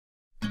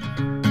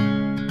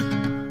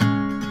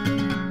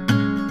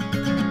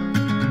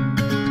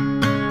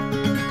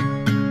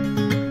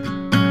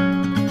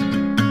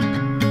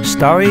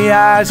Starry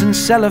eyes and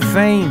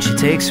cellophane, she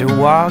takes her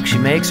walk, she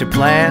makes her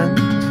plans.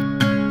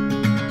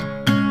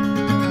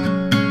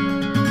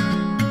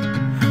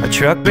 A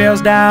truck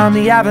bails down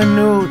the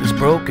avenue, there's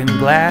broken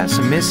glass,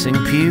 a missing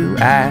pew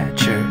at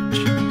church.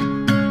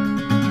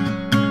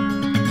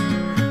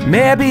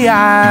 Maybe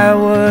I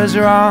was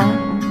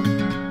wrong,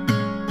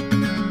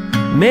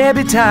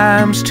 maybe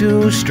time's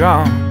too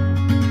strong.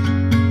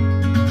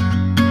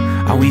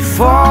 Are we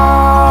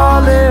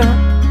falling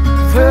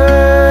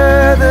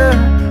further?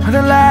 Are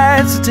the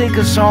lights that take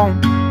us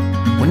home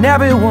when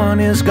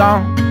everyone is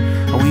gone?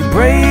 Are we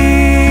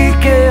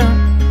breaking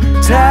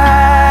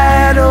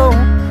title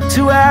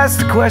to ask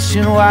the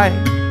question why?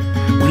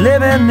 We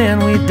live and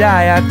then we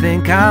die. I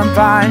think I'm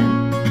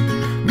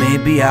fine.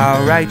 Maybe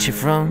I'll write you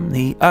from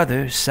the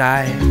other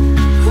side.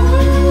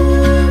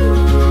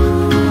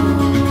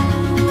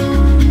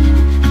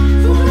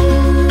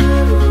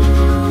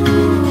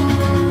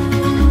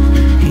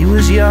 He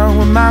was young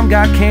when mom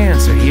got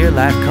cancer. Here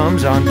life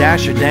comes on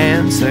Dasher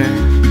Dancer.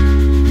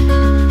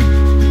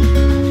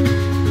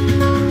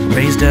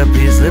 Raised up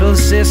his little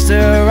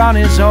sister on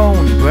his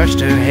own. He brushed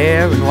her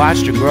hair and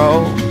watched her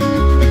grow.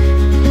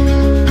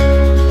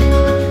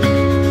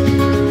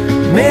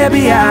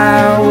 Maybe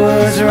I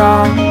was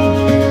wrong,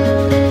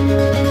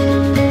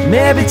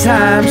 maybe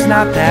time's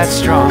not that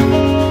strong.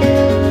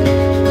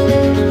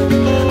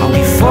 Are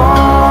we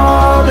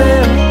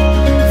falling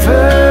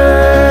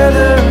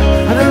further?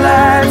 Are the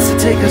lights that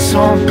take us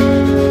home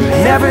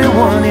when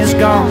everyone is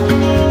gone?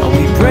 Are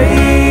we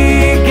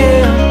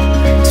breaking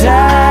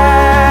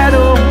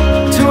title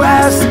to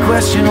ask the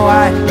question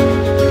why?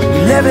 We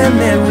live and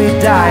then we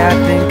die. I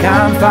think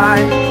I'm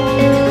fine.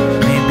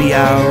 Maybe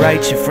I'll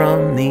write you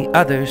from the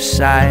other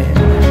side.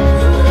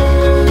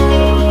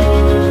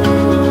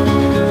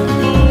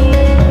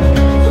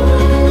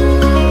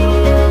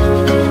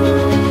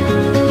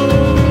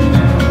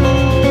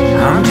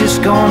 I'm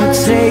just gonna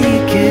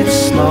take it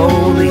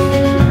slowly.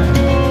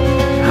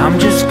 I'm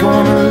just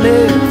gonna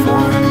live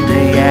one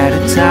day at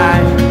a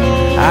time.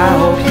 I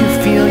hope you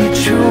feel you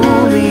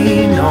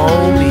truly know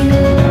me.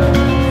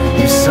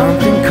 If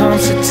something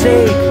comes to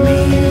take me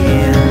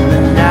in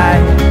the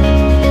night,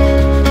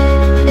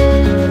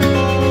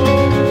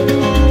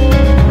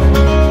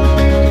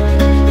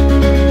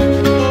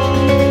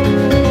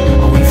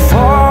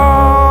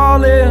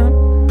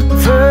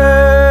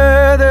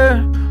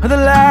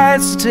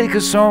 take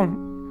us home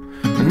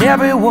when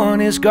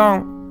everyone is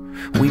gone.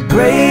 We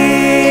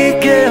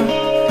break it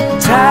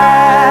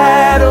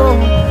title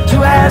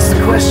to ask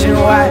the question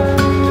why.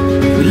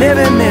 We live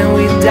and then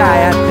we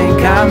die. I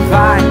think I'm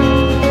fine.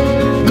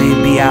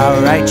 Maybe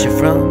I'll write you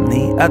from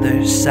the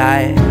other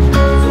side.